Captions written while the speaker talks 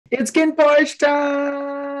It's KinnPorsche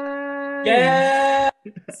time! Yes!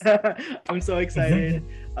 I'm so excited.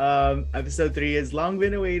 Episode 3 has long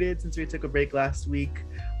been awaited since we took a break last week.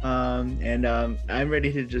 I'm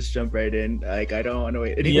ready to just jump right in. Like, I don't want to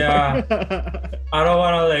wait anymore. Yeah. I don't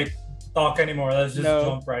want to like talk anymore. Let's just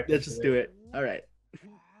jump right let's just do it. All right.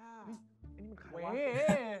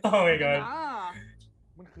 Oh my god.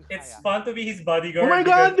 It's fun to be his bodyguard. Oh my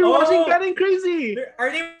god, they're watching Bad and Crazy!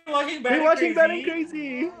 Are they watching Bad They're and watching Crazy? Bad and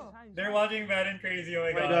Crazy! They're watching Bad and Crazy, oh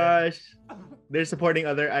my god. Gosh. They're supporting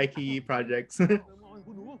other IQiYi projects.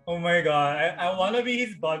 Oh my god. I want to be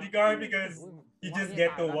his bodyguard because you just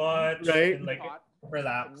get to watch and like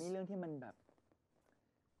relax. มีเรื่องที่มันแบบ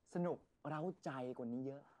สนุกเร้าใจกว่านี้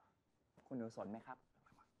เยอะคุณหนูสนไหมครับ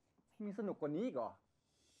มีสนุกกว่านี้อีกเหรอ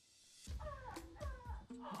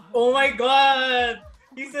Oh my god!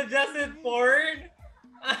 He suggested porn?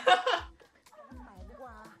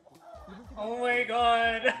 Oh my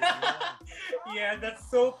god! Yeah, that's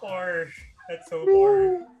so Porsche. That's so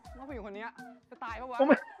Porsche. น้องผู้หญิงคนนี้จะตายปะวะ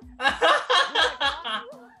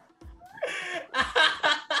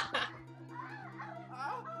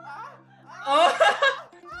Oh.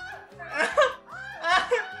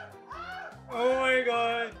 Oh my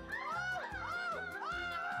god.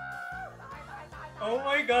 Oh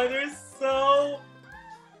my god, they're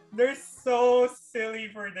so silly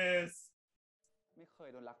for this. ไม่เคย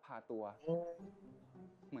โดนลักพาตัว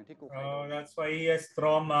เหมือนที่กูเคย Oh, that's why he has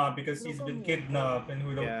trauma because he's been kidnapped and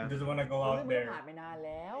who doesn't want to go out เรื่อง there. ผ่านไปนานแ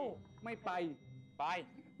ล้วไม่ไป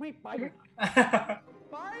ไม่ไป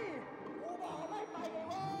ไปกูบอกไม่ไปเลย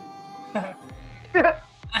ว่า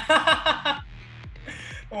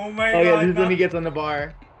Oh my Oh yeah, god. this is when he gets on the bar.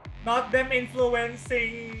 Not them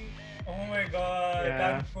influencing. Oh my god, Yeah.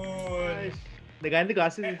 that's cool. The guy in the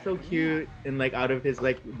glasses is so cute and like out of his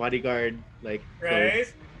like bodyguard like Right? clothes.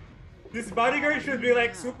 This bodyguard should be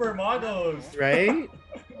like supermodels. Right?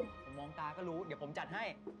 มองตาก็รู้เดี๋ยวผมจัดให้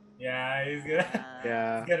Yeah, he's gonna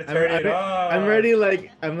Yeah. gotta turn it up. I'm already like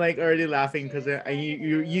already laughing because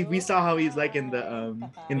we saw how he's like in the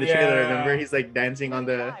trailer. Yeah. Remember he's like dancing on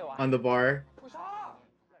the bar. กูชอบ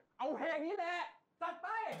เอาเพลงนี้แหละจัดไป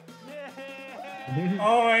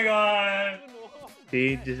Oh my god. See,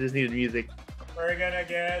 just needed music. We're gonna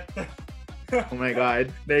get Oh my god,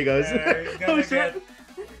 there he goes. Yeah, he's Oh gonna shit! get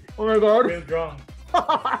Oh my god! real drunk.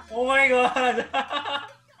 Oh my god.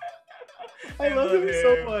 I love him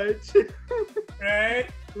so much. Right?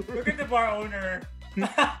 Look at the bar owner.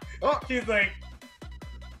 Oh. She's like,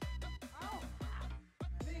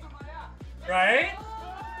 right?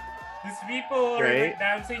 These people are Right? like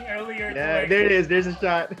dancing earlier. to, Yeah, like, there it is. There's a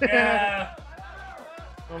shot. Yeah.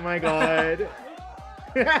 Oh my god.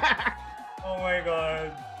 Oh my god.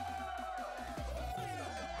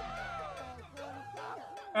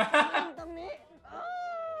 ตรงนี้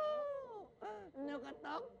นกกระต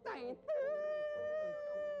อกไต่ตื้อ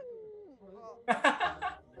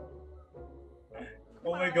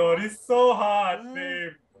Oh my god, he's so hot,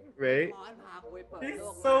 babe. Right? ขอให้พากูไปเปิด He's โล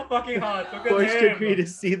ก so fucking hot. Look Forced at to him. agree to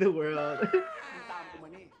see the world. ตามกูมา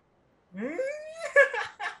นี่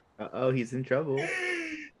Uh-oh, he's in trouble.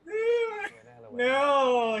 No,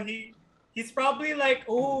 he's probably like,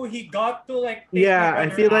 oh, he got to like take Yeah, my I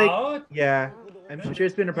brother feel like out. yeah. I'm sure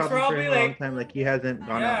it's been a problem for probably him a long like- time. Like he hasn't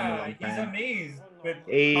gone out in a Yeah, long he's time. amazed with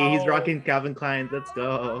Hey, he's how- rocking Calvin Klein. Let's go.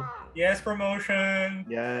 Yes, promotion.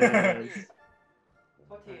 Yes. โ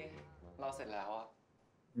ทษทีเราเสร็จแล้วอ่ะ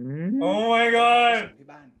Mm. Oh my god. ที่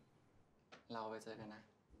บ้านเราไปเจอกันนะ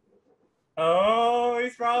Oh,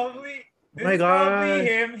 he's probably. This My is probably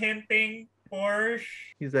gosh. him hinting Porsche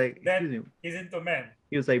He's like, that excuse me. he's into men.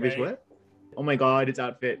 He was like, bitch, Right? what? Oh my god, his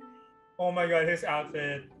outfit. Oh my god, his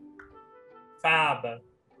outfit. Fab.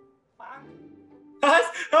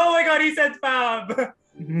 Oh my god, he said fab.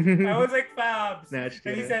 I was like fab. Snatched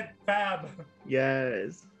And he it. said fab. Yes.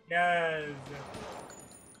 Yes.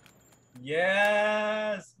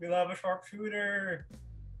 Yes. We love a sharpshooter.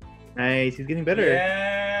 Nice. He's getting better.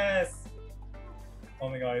 Yes. Oh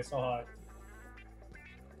my god, it's so hot.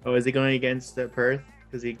 Oh, is he going against Perth?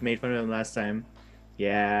 Because he made fun of him last time.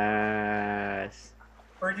 Yes.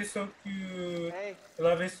 Bird is so cute. เฮ้ย I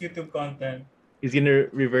love his YouTube content. He's gonna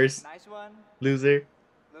reverse nice one loser.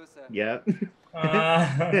 loser Yep.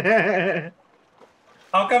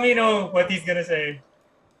 How come you know what he's gonna say?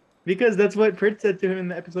 Because that's what Perth said to him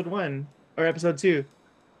in episode 1 or episode 2.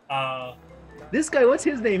 This guy, what's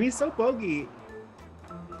his name? He's so bogey.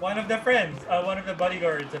 One of the friends, one of the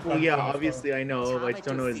bodyguards. Of Well, yeah, Santos. obviously I know, but I just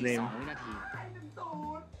don't know his name. 1.42 วินาที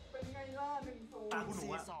เป็นไงล่ะ1-0 ตา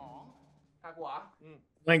กูอ่ะ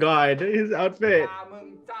My god, his outfit. ตามึง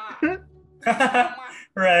จ้า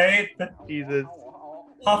Right? Jesus.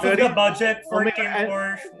 Half of the budget for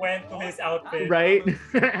KinnPorsche went to his outfit. Right?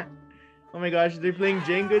 Oh my gosh, they're playing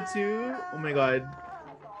Jenga too? Oh my god.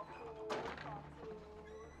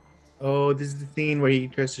 Oh, this is the scene where he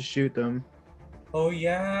tries to shoot them. Oh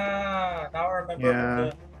yeah, now I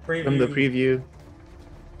remember from the preview.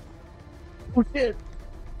 Oh shit!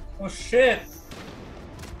 Oh shit!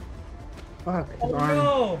 Fuck, oh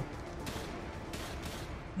no!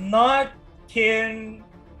 Not Kin,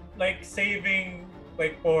 like saving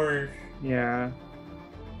like Porsche. Yeah.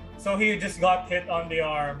 So he just got hit on the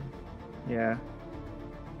arm. Yeah.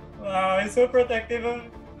 Wow, he's so protective of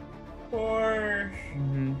Porsche.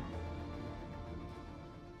 Mm-hmm.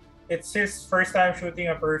 It's his first time shooting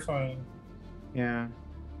a person. Yeah.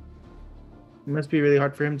 It must be really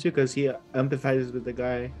hard for him too, because he empathizes with the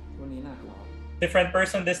guy. Different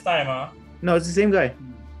person this time, huh? No, it's the same guy.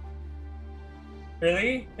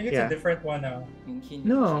 Really? I think it's a different one now.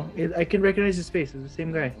 No, I can recognize his face. It's the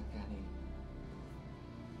same guy.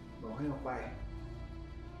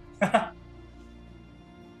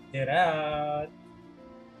 Get out.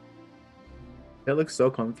 That looks so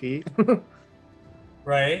comfy.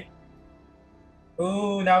 Right?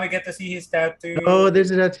 Ooh, now we get to see his tattoo. Oh,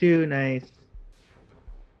 there's a tattoo. Nice.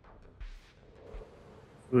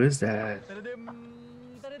 Who is that?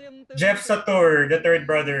 Jeff Satur, the third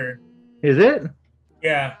brother. Is it?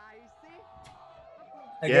 Yeah.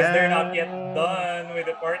 I guess they're not yet done with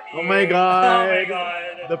the party. Oh my god. Oh my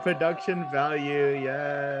god. The production value,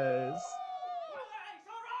 yes.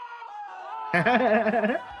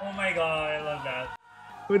 Oh my god, I love that.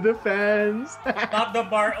 With the fans. Not the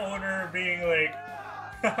bar owner being like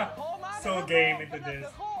so game into this.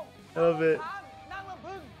 I love it.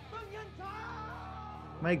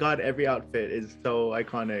 My god, every outfit is so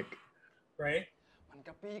iconic. Right?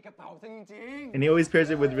 And he always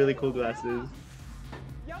pairs it with really cool glasses.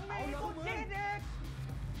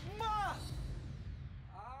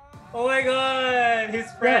 Oh my god, his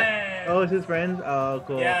friend. Yeah. Oh, it's his friends? Oh,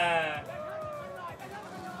 cool. Yeah.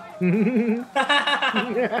 Oh,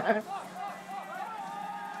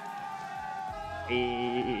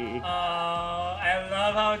 I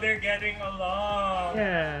love how they're getting along.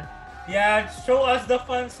 Yeah. Yeah, show us the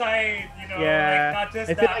fun side, you know. Yeah. Like, not just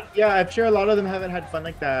I feel like, yeah, I'm sure a lot of them haven't had fun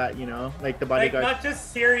like that, you know, like the bodyguard. Like, not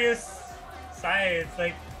just serious sides,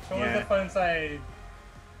 like, show us the fun side.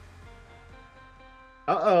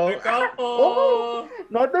 Uh-oh. The couple. Oh,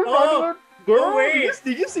 not the fun girl. Oh, wait.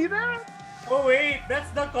 Did you see that? Oh, wait, that's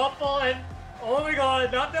the couple, and oh my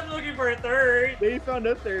god, not them looking for a third. They found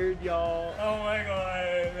a third, y'all. Oh my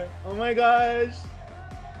god. Oh my gosh.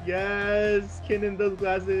 Yes, Kin in those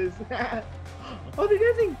glasses. Oh, they're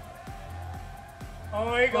dancing. Oh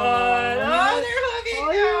my god. Oh, they're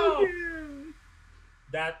hugging now.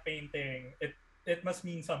 That painting, it must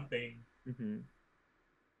mean something. Mm-hmm.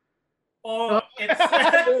 Oh, it's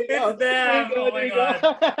them. Oh my god.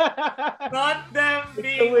 Not them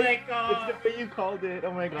being like. It's the way you called it.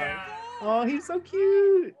 Oh my god. Yeah. Oh, he's so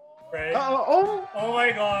cute. Right. Oh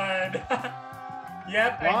my god.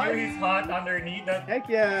 Yep, I knew he's hot underneath that. Heck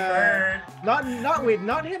yeah. Shirt. Not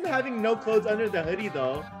him having no clothes under the hoodie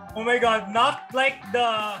though. Oh my god, not like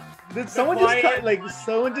someone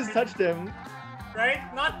just touched him. Right?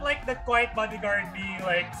 Not like the quiet bodyguard being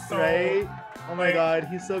like so. Right? Oh my god,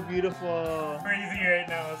 he's so beautiful. Crazy right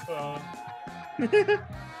now as well.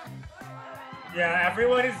 Yeah,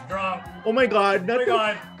 everyone is drunk. Oh my god, not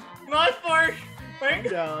Porsche. Calm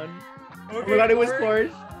down. Okay, oh my god, it was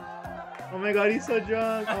Porsche. Oh my god, he's so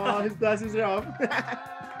drunk. Oh, his glasses are off.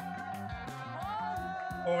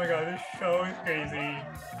 Oh my god, this show is crazy.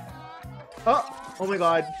 Oh my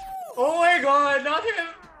god. Oh my god, not him.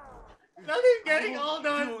 Not him getting all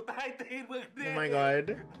done. Oh my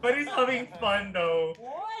god. But he's having fun though.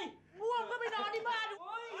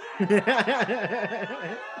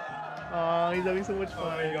 Oh, he's having so much fun.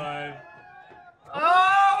 Oh my god.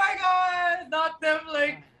 Oh my god! Not them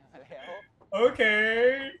like.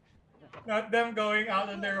 Okay. Not them going out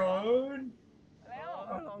on their own.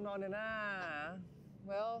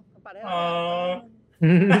 Oh.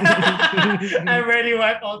 I already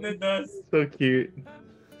wiped all the dust. So cute.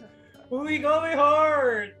 We going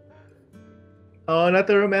hard. Oh, not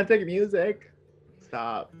the romantic music.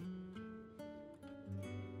 Stop.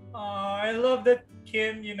 Oh, I love that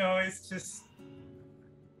Kin, you know, it's just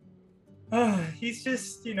he's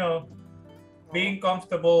just, you know, being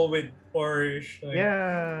comfortable with Porsche. Like...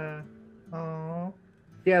 Yeah. Oh.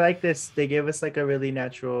 Yeah, I like this. They gave us like a really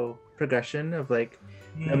natural progression of like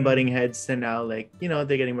them butting heads to now like, you know,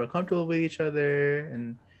 they're getting more comfortable with each other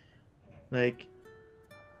and like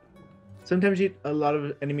sometimes a lot of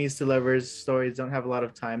enemies to lovers stories don't have a lot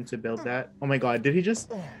of time to build that. Oh my god, did he just?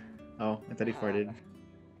 Oh, I thought he farted.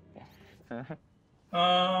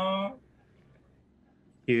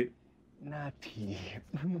 Cute.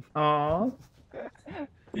 Aww.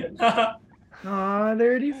 Aw,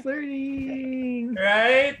 they're already flirting.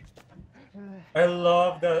 Right? I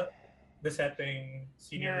love the setting,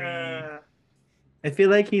 scenery. Yeah. I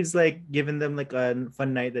feel like he's like giving them like a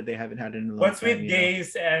fun night that they haven't had in a long What's time. with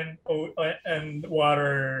gays and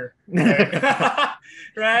water? Like,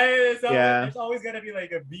 right? So Yeah. there's always gonna be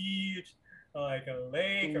like a beach, or like a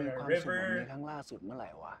lake, or a river.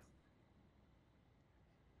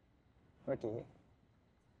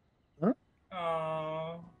 Huh?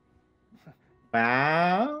 Oh.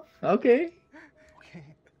 Wow. Okay.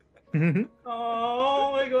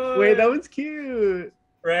 Oh my god. Wait, that was cute.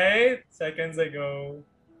 Right? Seconds ago.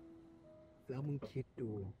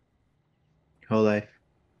 Whole life.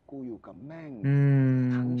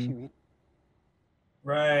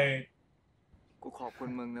 Right. กูขอบคุณ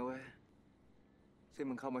มึงนะเว้ยที่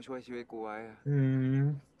มึงเข้ามาช่วยชีวิตกูไว้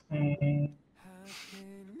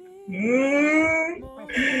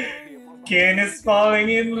Kinn is falling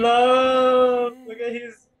in love. Look at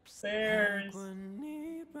his stairs.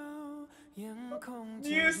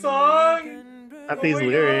 New song. Not these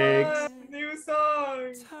lyrics. God. New song.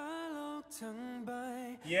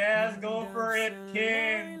 Yes, go for it,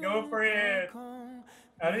 Kinn. Go for it.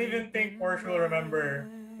 I don't even think Porsche will remember.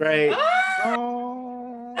 Right.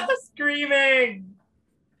 Oh. Screaming.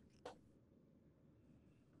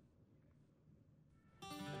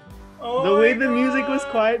 Oh The way my the music was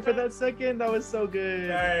God. quiet for that second, that was so good.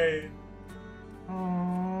 Right.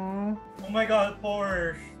 Aww. Oh my god,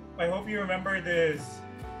 Porsche. I hope you remember this.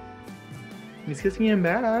 He's kissing him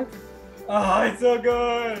back. Oh, it's so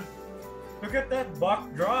good. Look at that buck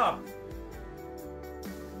drop.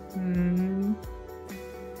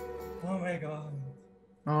 Oh my god.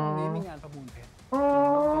 วันนี้มี Aww. งานประมูลเพชร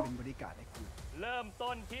Aww. เป็นบริการให้คุณ เริ่ม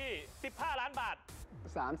ต้นที่ 15 ล้านบาท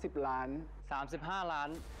 30 ล้าน 35 ล้าน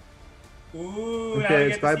Ooh, Okay, now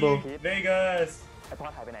we it's get to Bible. see Vegas. ไอ้พ่อ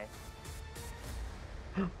ถ่ายไปไหน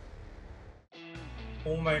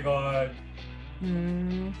Oh my god.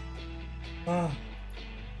 Ah.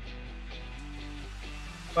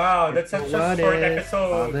 Wow, that's such a What short is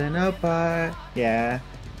episode. falling apart? Yeah.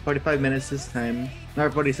 45 minutes this time. Or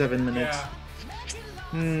 47 minutes.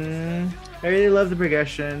 Yeah. I really love the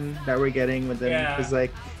progression that we're getting with them. Yeah. Because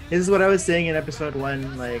like, this is what I was saying in episode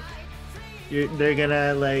 1. Like, they're gonna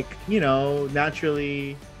like, you know,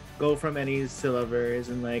 naturally go from enemies to lovers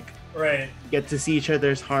and like Right. get to see each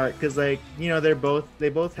other's heart. Because like, you know, they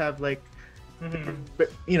both have like,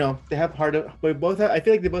 you know, they have I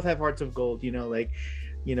feel like they both have hearts of gold, you know, like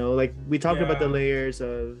we talked about the Yeah. layers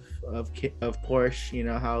of Porsche, you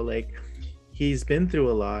know, how like he's been through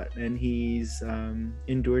a lot and he's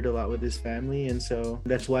endured a lot with his family, and so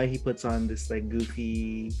that's why he puts on this like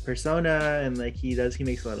goofy persona, and like he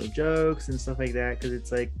makes a lot of jokes and stuff like that, because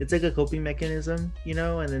it's like a coping mechanism, you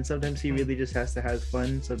know, and then sometimes he really just has to have fun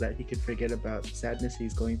so that he can forget about sadness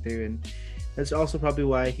he's going through. And that's also probably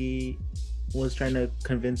why he was trying to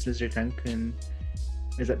convince Mr. Duncan,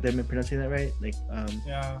 am I pronouncing that right? Like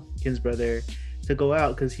Yeah. Kinn's brother, to go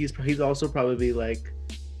out, because he's also probably like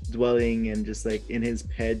dwelling and just like in his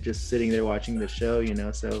head just sitting there watching the show, you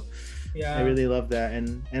know. So Yeah. I really love that,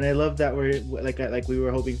 and I love that we're like we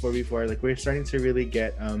were hoping for before, like we're starting to really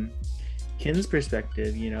get Kinn's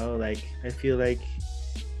perspective, you know. Like I feel like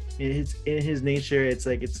in his nature, it's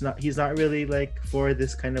like he's not really like for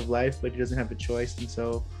this kind of life, but he doesn't have a choice, and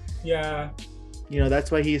so Yeah. you know, that's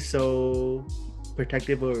why he's so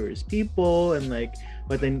protective over his people. And like,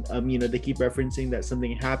 but then you know, they keep referencing that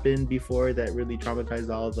something happened before that really traumatized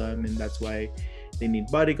all of them, and that's why they need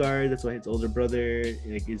bodyguards. That's why his older brother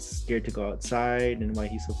like is scared to go outside, and why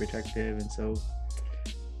he's so protective. And so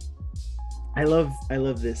I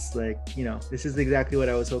love this, like, you know, this is exactly what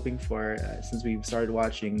I was hoping for since we started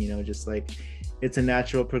watching, you know, just like it's a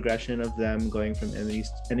natural progression of them going from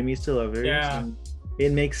enemies to lovers. Yeah. And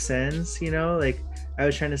it makes sense, you know. Like I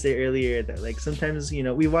was trying to say earlier that like sometimes, you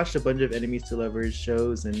know, we watched a bunch of enemies to lovers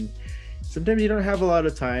shows, and sometimes you don't have a lot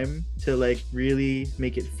of time to like really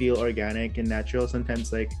make it feel organic and natural.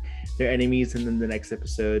 Sometimes like they're enemies, and then the next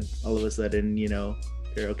episode all of a sudden, you know,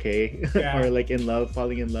 they're okay. Yeah. Or like in love,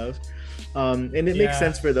 falling in love. And it makes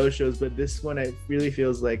sense for those shows, but this one it really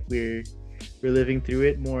feels like we're living through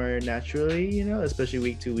it more naturally, you know, especially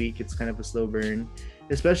week to week. It's kind of a slow burn,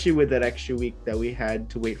 especially with that extra week that we had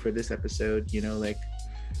to wait for this episode, you know. Like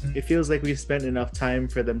it feels like we've spent enough time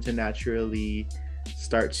for them to naturally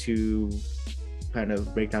start to kind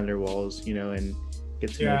of break down their walls, you know, and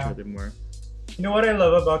get to know each other more. You know what I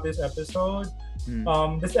love about this episode?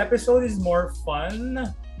 This episode is more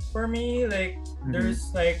fun for me. Like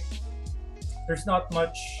there's not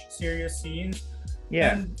much serious scenes.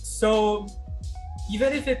 Yeah. And so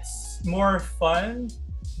even if it's more fun,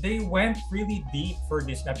 they went really deep for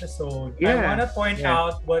this episode. Yeah. I want to point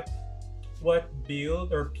out what Bill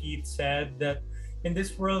or Pete said, that in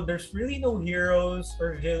this world there's really no heroes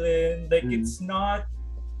or villain. Like it's not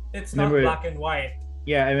black and white.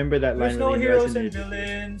 Yeah, I remember that line. There's no heroes and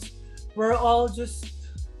villains. We're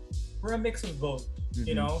a mix of both.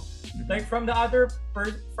 You know, like from the other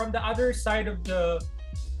side of the,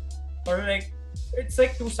 or like it's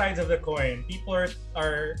like two sides of the coin. People are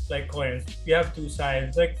like coins. We have two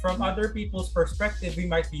sides. Like from other people's perspective, we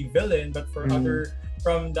might be villain, but from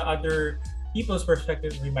the other people's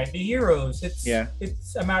perspective, we might be heroes. It's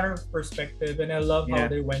a matter of perspective, and I love how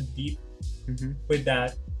they went deep with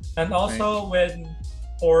that. And also when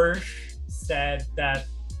Porsche said that,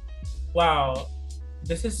 wow,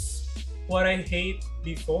 this is what I hate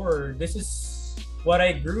before. This is what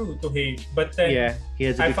I grew to hate. But then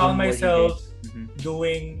I found myself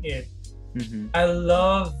doing it. I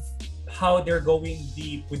love how they're going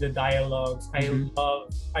deep with the dialogues. I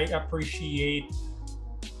appreciate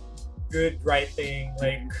good writing,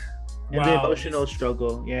 like and the emotional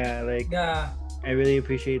struggle. I really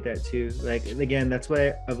appreciate that too. Like again, that's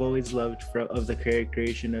what I've always loved of the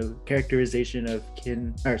characterization of Porsche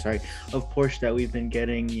that we've been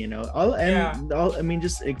getting. You know, I mean,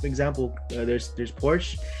 just example. There's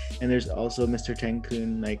Porsche, and there's also Mr.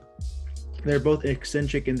 Tenkun. Like they're both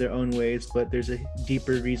eccentric in their own ways, but there's a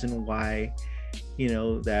deeper reason why, you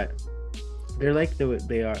know, that they're like the way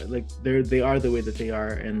they are. Like they are the way that they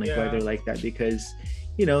are, and like why they're like that, because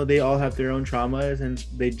you know, they all have their own traumas, and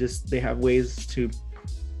they have ways to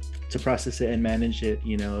process it and manage it,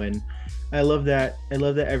 you know. And I love that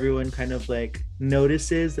everyone kind of like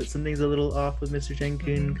notices that something's a little off with Mr.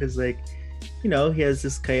 Tenkun, because like, you know, he has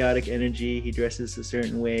this chaotic energy, he dresses a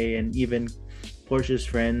certain way, and even Porsche's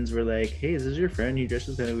friends were like, hey, is this your friend? He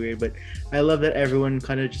dresses kind of weird. But I love that everyone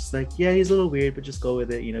kind of just like, yeah, he's a little weird, but just go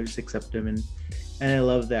with it, you know, just accept him. And I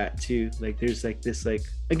love that too. Like there's like this, like,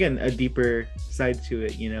 again, a deeper side to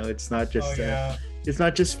it, you know. It's not just it's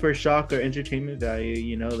not just for shock or entertainment value,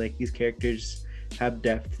 you know. Like these characters have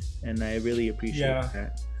depth, and I really appreciate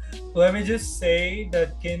that. Let me just say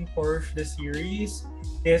that KinnPorsche The Series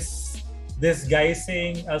is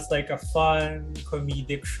disguising as like a fun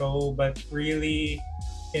comedic show, but really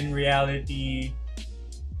in reality,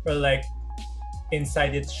 or like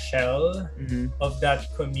inside its shell of that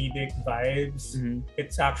comedic vibes,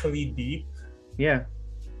 it's actually deep. I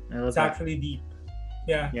love it's that. Actually deep.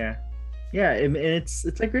 And it's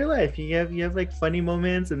like real life. You have like funny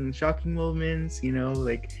moments and shocking moments, you know.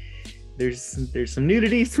 Like there's some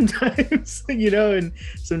nudity sometimes, you know, and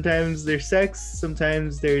sometimes there's sex,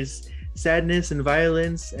 sometimes there's sadness and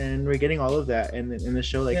violence, and we're getting all of that in a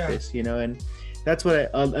show like this, you know. And that's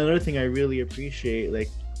what another thing I really appreciate. Like,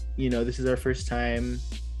 you know, this is our first time.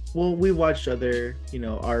 Well, we watched other, you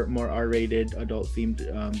know, more R-rated adult themed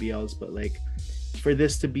BLs, but like for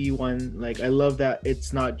this to be one, like I love that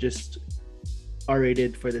it's not just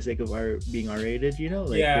R-rated for the sake of being R-rated, you know.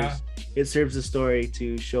 Like it serves the story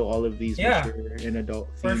to show all of these mature and adult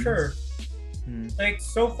themes. For sure. Like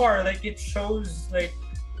so far, like it shows like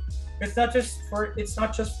it's not just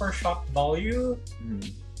for shock value.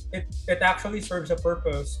 It actually serves a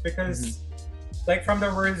purpose, because like from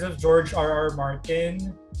the words of George R.R.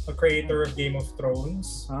 Martin, a creator of Game of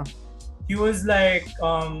Thrones, he was like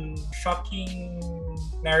shocking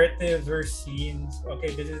narratives or scenes.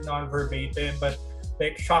 Okay, this is not verbatim, but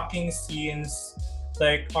like shocking scenes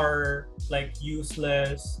like are like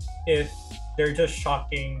useless if they're just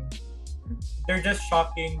shocking. They're just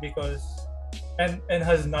shocking because and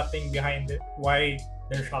has nothing behind it why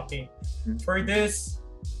they're shocking. For this,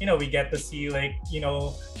 you know, we get to see like, you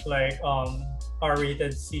know, like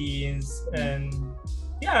R-rated scenes, and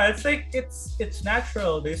it's like it's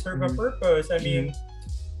natural. They serve a purpose. I mean,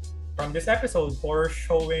 from this episode, Porsche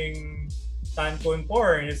showing Tankun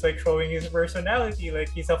porn, it's like showing his personality, like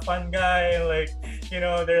he's a fun guy, and like, you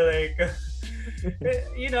know, they're like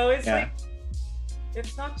you know, it's like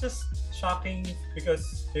it's not just shocking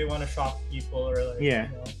because they want to shock people, or like, you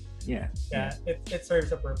know, it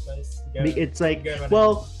serves a purpose. It's like,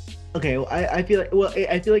 well, okay, I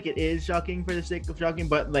feel like it is shocking for the sake of shocking,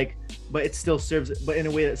 but it still serves, but in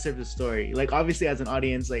a way that serves the story. Like obviously as an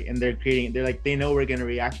audience, like, and they're like, they know we're gonna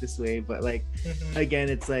react this way, but like again,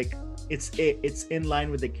 it's like it's in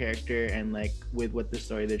line with the character and like with what the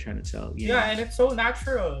story they're trying to tell. You know? And it's so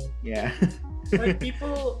natural. Yeah. Like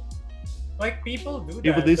people, like people do that.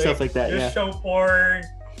 People do stuff like that. Just show porn.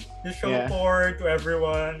 Just show porn to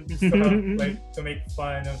everyone. Just to make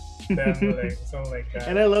fun of them, like something like that.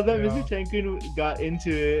 And I love that Mr. Chankun got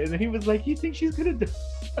into it, and then he was like, "You think she's gonna die?"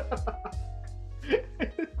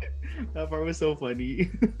 That part was so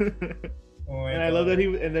funny. And I love that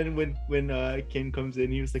and then when Kin comes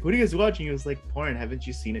in, he was like, "What are you guys watching?" He was like, "Porn. Haven't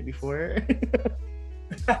you seen it before?"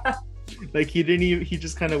 Like he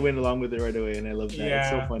just kind of went along with it right away, and I love that. Yeah.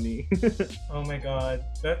 It's so funny. Oh my god.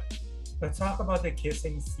 Let's talk about the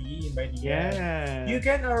kissing scene by the end. You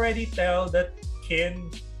can already tell that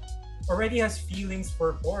Kin already has feelings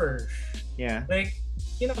for Porsche. Yeah. Like,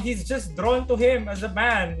 you know, he's just drawn to him as a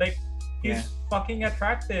man. Like, he's fucking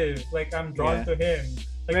attractive. Like, I'm drawn to him.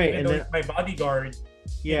 Like, right. even though he's my bodyguard.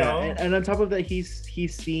 Yeah. You know? And on top of that, he's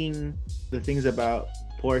seeing the things about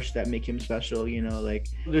Porsche that make him special, you know, like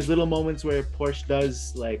there's little moments where Porsche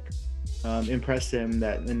does like impress him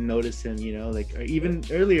and notice him, you know, like, or even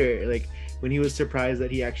earlier, like when he was surprised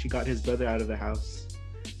that he actually got his brother out of the house.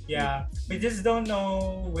 Yeah, we just don't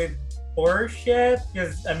know with Porsche yet,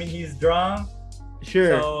 because I mean he's drunk.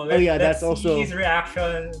 Sure. So that's also his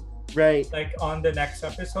reaction, right? Like on the next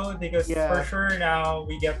episode, because for sure now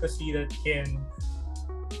we get to see that Kin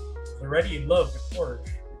is already in love with Porsche,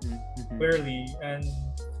 clearly, and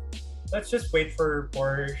let's just wait for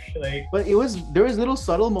Porsche. Like, but there was little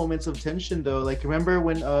subtle moments of tension though. Like, remember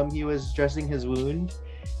when he was dressing his wound,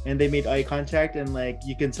 and they made eye contact, and like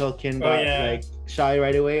you can tell Kin got like shy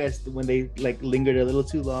right away as when they like lingered a little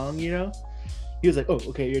too long. You know, he was like, "Oh,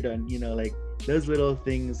 okay, you're done." You know, like those little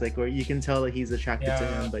things, like where you can tell that he's attracted to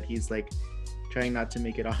him, but he's like trying not to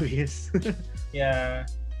make it obvious. Yeah.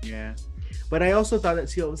 But I also thought that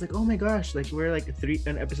too. I was like, oh my gosh, like we're like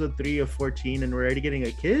in episode 3 of 14 and we're already getting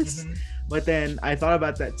a kiss. But then I thought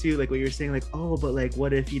about that too, like what you're saying, like, oh, but like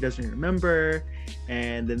what if he doesn't remember,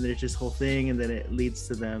 and then there's this whole thing, and then it leads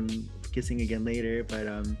to them kissing again later. But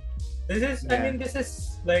this is I mean, this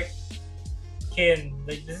is like Kin,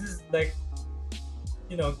 like this is like,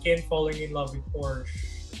 you know, Kin falling in love with Porsche.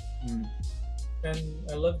 And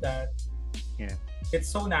I love that. Yeah, it's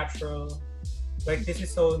so natural. Like, this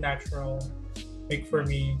is so natural. Like, for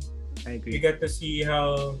me, I agree. You get to see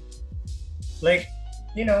how, like,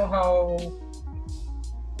 you know, how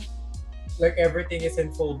like everything is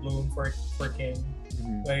in full bloom for Kin.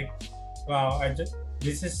 Like, wow,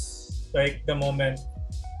 this is like the moment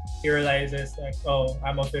he realizes, like, oh,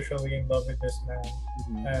 I'm officially in love with this man,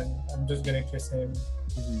 and I'm just gonna kiss him.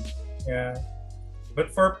 Yeah. But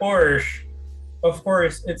for Porsche, of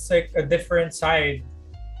course, it's like a different side.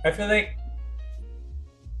 I feel like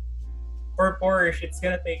for Porsche, it's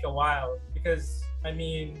gonna take a while, because I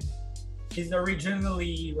mean, he's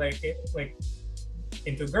originally like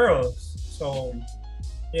into girls, so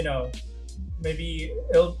you know, maybe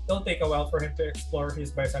it'll take a while for him to explore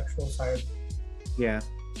his bisexual side. Yeah.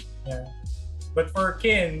 But for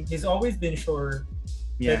Kin, he's always been sure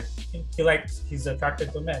that he's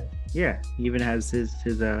attracted to men. Yeah, he even has his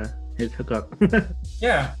hookup.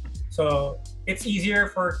 Yeah, so it's easier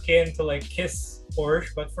for Kin to like kiss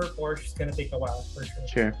Porsche, but for Porsche, it's gonna take a while for sure.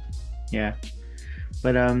 Sure. Yeah.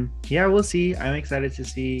 But yeah, we'll see. I'm excited to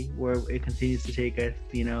see where it continues to take us.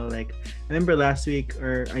 You know, like I remember last week,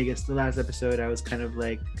 or I guess the last episode, I was kind of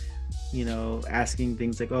like, you know, asking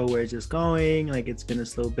things like, oh, where's this going? Like, it's been a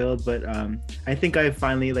slow build, but I think I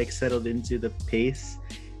finally like settled into the pace,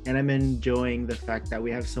 and I'm enjoying the fact that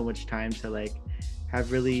we have so much time to like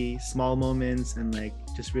have really small moments and like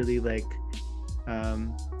just really like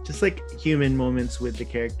just like human moments with the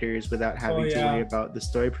characters without having to worry about the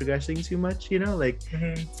story progressing too much, you know, like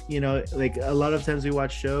you know, like a lot of times we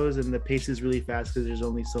watch shows and the pace is really fast because there's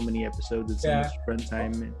only so many episodes and so much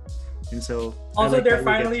runtime, and so also like they're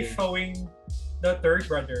finally showing the third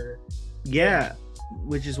brother,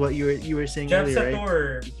 which is what you were saying Jeff earlier,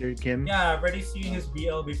 Satur. Right? Kim. Yeah, I've already seen his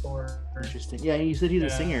BL before. Interesting. Yeah, you said he's a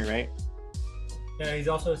singer, right? Yeah, he's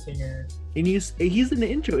also a singer. And he's in the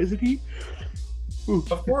intro, isn't he? Ooh.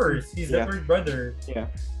 Of course, he's the third brother. Yeah,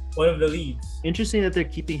 one of the leads. Interesting that they're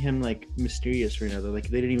keeping him like mysterious for another. Like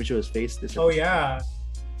they didn't even show his face this episode. Oh yeah.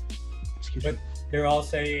 Excuse me. They're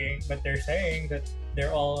saying that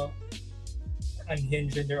they're all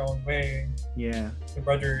unhinged in their own way. Yeah. The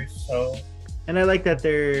brothers. So. And I like that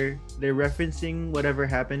they're referencing whatever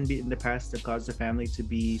happened in the past that caused the family to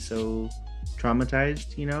be so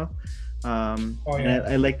traumatized. You know. And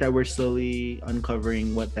I like that we're slowly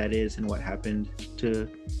uncovering what that is and what happened to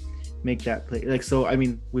make that play. Like, so I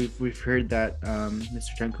mean, we've heard that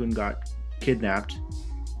Mr. Chankun got kidnapped,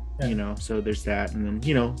 you know, so there's that, and then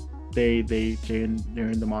you know they're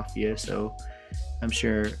in the mafia, so I'm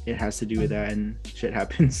sure it has to do with that, and shit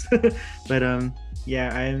happens. But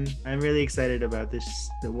yeah, I'm really excited about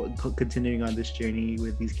continuing on this journey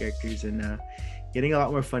with these characters and getting a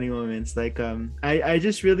lot more funny moments. Like I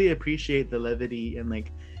just really appreciate the levity and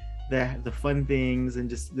like the fun things, and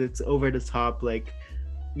just it's over the top, like,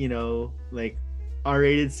 you know, like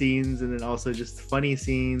R-rated scenes, and then also just funny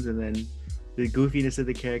scenes, and then the goofiness of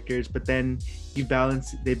the characters. But then they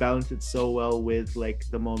balance it so well with like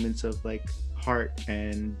the moments of like heart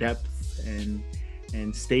and depth and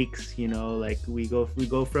stakes, you know. Like we go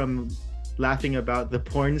from laughing about the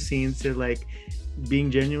porn scenes to like being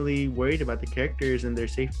genuinely worried about the characters and their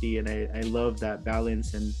safety, and I love that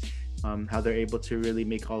balance, and how they're able to really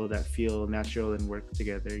make all of that feel natural and work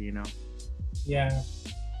together, you know. Yeah,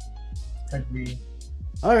 agree.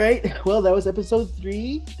 All right, well, that was episode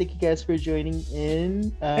 3. Thank you guys for joining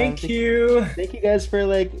in. Thank you guys for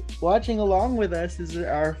like watching along with us. This is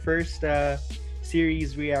our first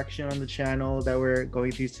series reaction on the channel that we're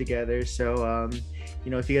going through together. So you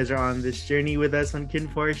know, if you guys are on this journey with us on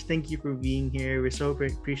KinnPorsche, thank you for being here. We're so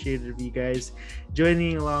appreciative of you guys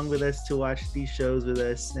joining along with us to watch these shows with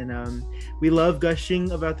us, and we love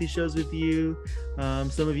gushing about these shows with you.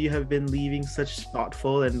 Some of you have been leaving such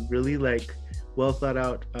thoughtful and really like well thought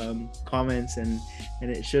out comments, and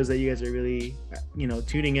it shows that you guys are really, you know,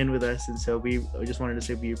 tuning in with us. And so we just wanted to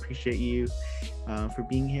say we appreciate you for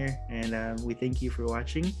being here, and we thank you for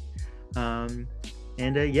watching.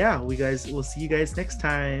 Yeah, we'll see you guys next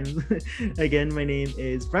time. Again, my name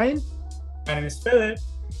is Brian. My name is Philip.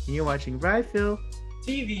 And you're watching Phil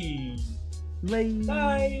TV. Bye.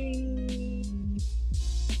 Bye.